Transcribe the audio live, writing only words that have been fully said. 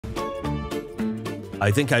I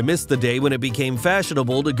think I missed the day when it became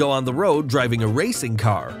fashionable to go on the road driving a racing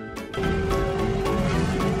car.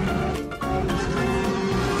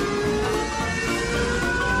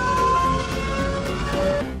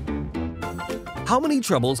 How many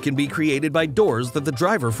troubles can be created by doors that the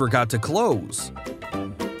driver forgot to close?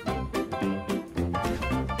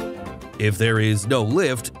 If there is no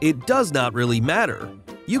lift, it does not really matter.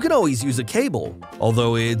 You can always use a cable,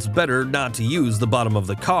 although it's better not to use the bottom of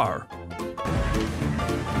the car.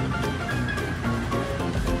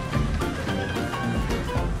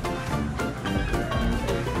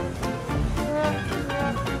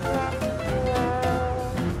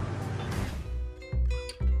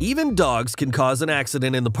 Even dogs can cause an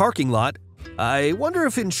accident in the parking lot. I wonder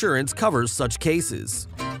if insurance covers such cases.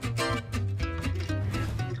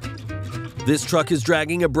 This truck is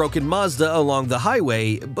dragging a broken Mazda along the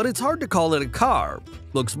highway, but it's hard to call it a car.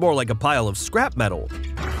 Looks more like a pile of scrap metal.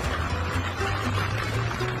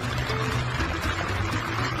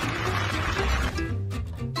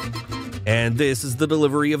 And this is the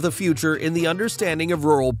delivery of the future in the understanding of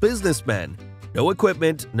rural businessmen. No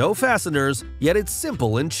equipment, no fasteners, yet it's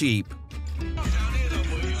simple and cheap.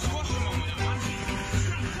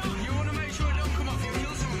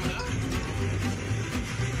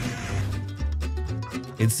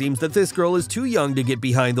 It seems that this girl is too young to get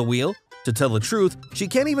behind the wheel. To tell the truth, she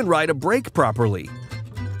can't even ride a brake properly.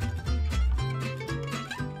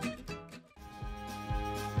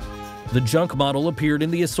 The junk model appeared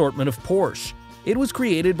in the assortment of Porsche. It was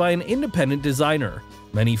created by an independent designer.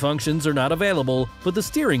 Many functions are not available, but the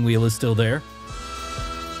steering wheel is still there.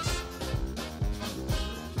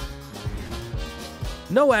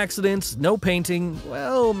 No accidents, no painting,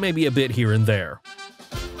 well, maybe a bit here and there.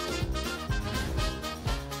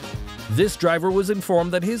 This driver was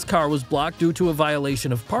informed that his car was blocked due to a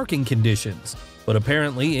violation of parking conditions, but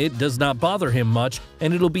apparently it does not bother him much,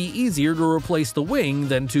 and it'll be easier to replace the wing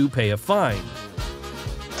than to pay a fine.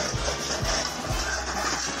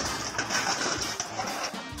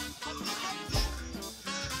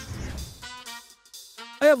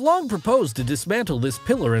 I have long proposed to dismantle this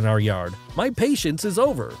pillar in our yard. My patience is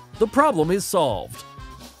over. The problem is solved.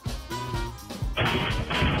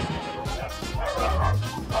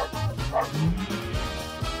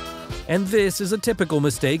 And this is a typical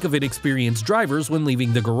mistake of inexperienced drivers when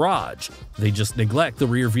leaving the garage. They just neglect the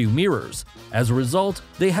rearview mirrors. As a result,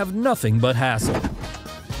 they have nothing but hassle.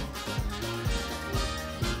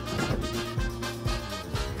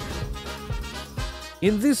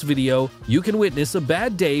 In this video, you can witness a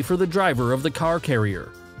bad day for the driver of the car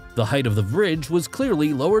carrier. The height of the bridge was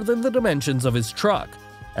clearly lower than the dimensions of his truck.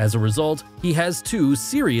 As a result, he has two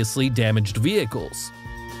seriously damaged vehicles.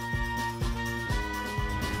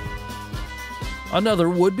 Another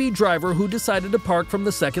would-be driver who decided to park from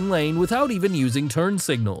the second lane without even using turn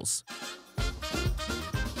signals.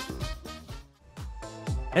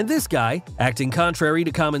 And this guy, acting contrary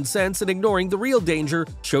to common sense and ignoring the real danger,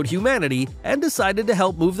 showed humanity and decided to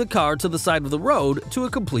help move the car to the side of the road to a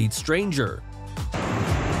complete stranger.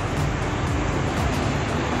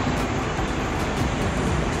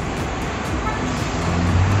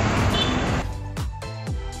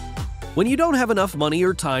 When you don't have enough money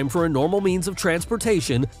or time for a normal means of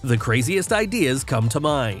transportation, the craziest ideas come to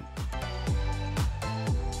mind.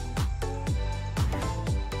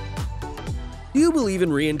 Do you believe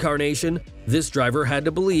in reincarnation? This driver had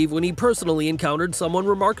to believe when he personally encountered someone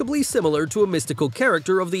remarkably similar to a mystical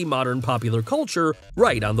character of the modern popular culture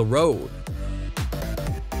right on the road.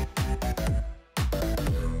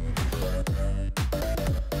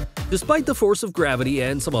 Despite the force of gravity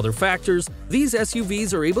and some other factors, these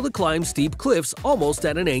SUVs are able to climb steep cliffs almost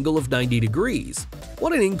at an angle of 90 degrees.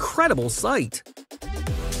 What an incredible sight!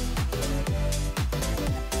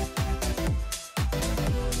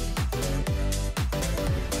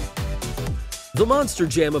 The Monster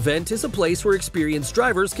Jam event is a place where experienced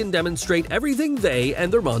drivers can demonstrate everything they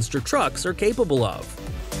and their monster trucks are capable of.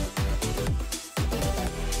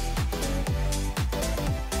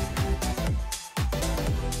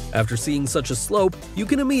 After seeing such a slope, you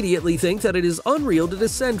can immediately think that it is unreal to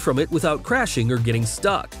descend from it without crashing or getting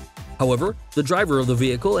stuck. However, the driver of the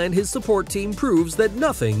vehicle and his support team proves that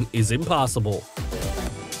nothing is impossible.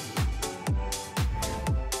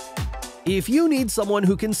 If you need someone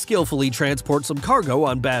who can skillfully transport some cargo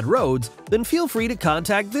on bad roads, then feel free to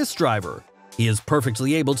contact this driver. He is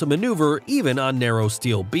perfectly able to maneuver even on narrow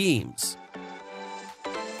steel beams.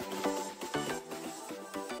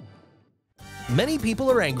 Many people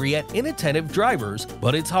are angry at inattentive drivers,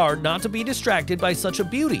 but it's hard not to be distracted by such a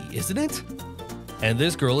beauty, isn't it? And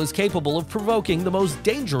this girl is capable of provoking the most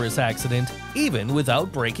dangerous accident, even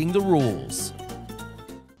without breaking the rules.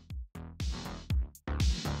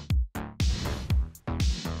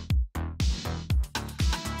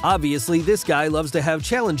 Obviously, this guy loves to have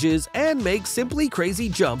challenges and make simply crazy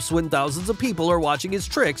jumps when thousands of people are watching his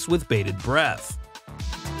tricks with bated breath.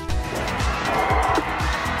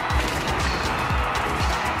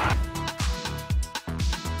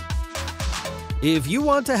 If you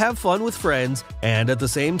want to have fun with friends and at the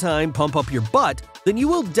same time pump up your butt, then you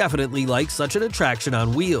will definitely like such an attraction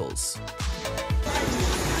on wheels.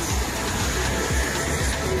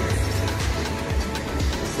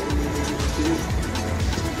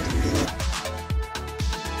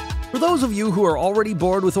 For those of you who are already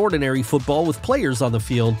bored with ordinary football with players on the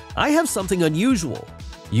field, I have something unusual.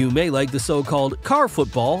 You may like the so-called car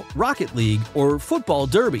football, Rocket League, or football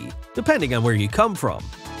derby, depending on where you come from.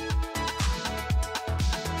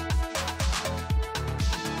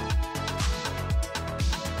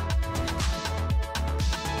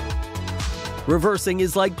 Reversing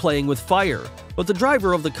is like playing with fire, but the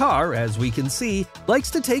driver of the car, as we can see, likes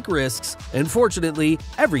to take risks, and fortunately,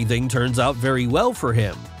 everything turns out very well for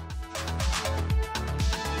him.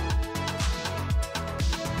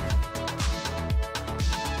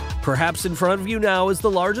 Perhaps in front of you now is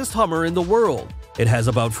the largest Hummer in the world. It has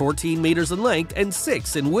about 14 meters in length and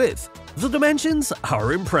 6 in width. The dimensions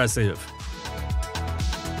are impressive.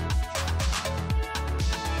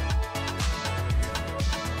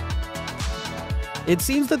 It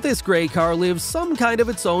seems that this gray car lives some kind of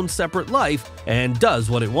its own separate life and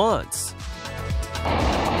does what it wants.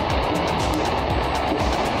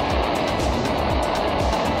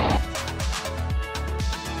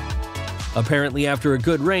 Apparently, after a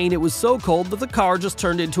good rain, it was so cold that the car just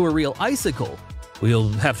turned into a real icicle. We'll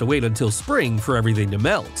have to wait until spring for everything to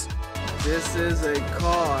melt. This is a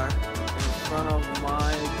car in front of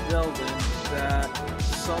my building that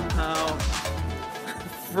somehow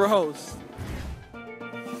froze.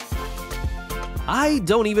 I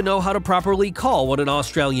don't even know how to properly call what an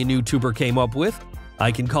Australian YouTuber came up with.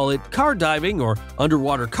 I can call it car diving or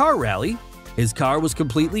underwater car rally. His car was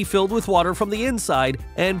completely filled with water from the inside,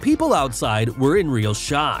 and people outside were in real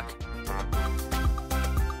shock.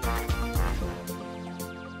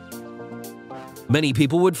 Many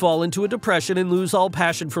people would fall into a depression and lose all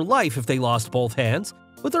passion for life if they lost both hands,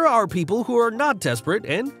 but there are people who are not desperate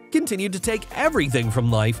and continue to take everything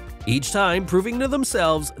from life, each time proving to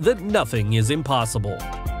themselves that nothing is impossible.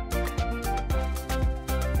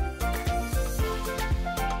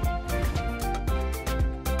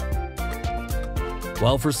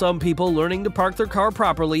 While for some people, learning to park their car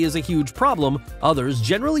properly is a huge problem, others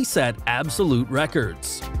generally set absolute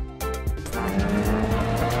records.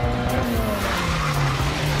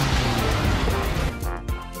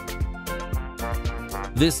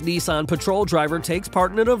 This Nissan patrol driver takes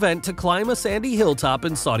part in an event to climb a sandy hilltop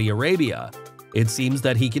in Saudi Arabia. It seems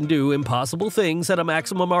that he can do impossible things at a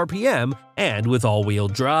maximum RPM and with all-wheel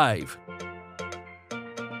drive.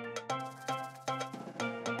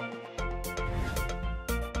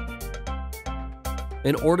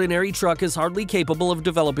 An ordinary truck is hardly capable of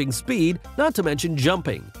developing speed, not to mention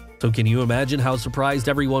jumping. So can you imagine how surprised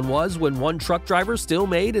everyone was when one truck driver still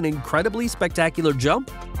made an incredibly spectacular jump?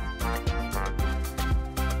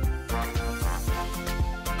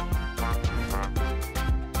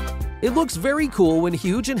 It looks very cool when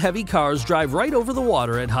huge and heavy cars drive right over the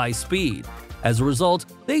water at high speed. As a result,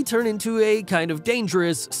 they turn into a kind of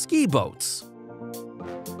dangerous ski boats.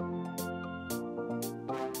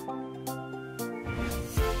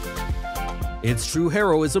 It's true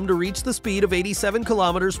heroism to reach the speed of 87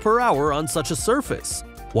 kilometers per hour on such a surface.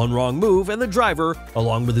 One wrong move and the driver,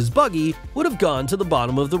 along with his buggy, would have gone to the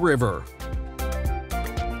bottom of the river.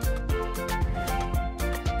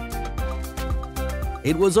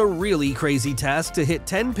 It was a really crazy task to hit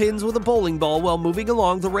 10 pins with a bowling ball while moving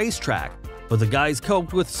along the racetrack, but the guys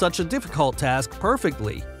coped with such a difficult task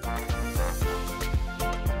perfectly.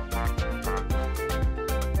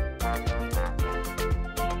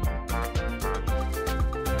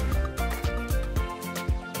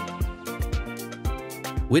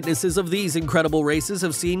 Witnesses of these incredible races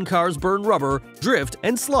have seen cars burn rubber, drift,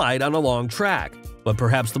 and slide on a long track. But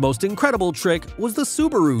perhaps the most incredible trick was the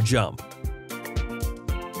Subaru jump.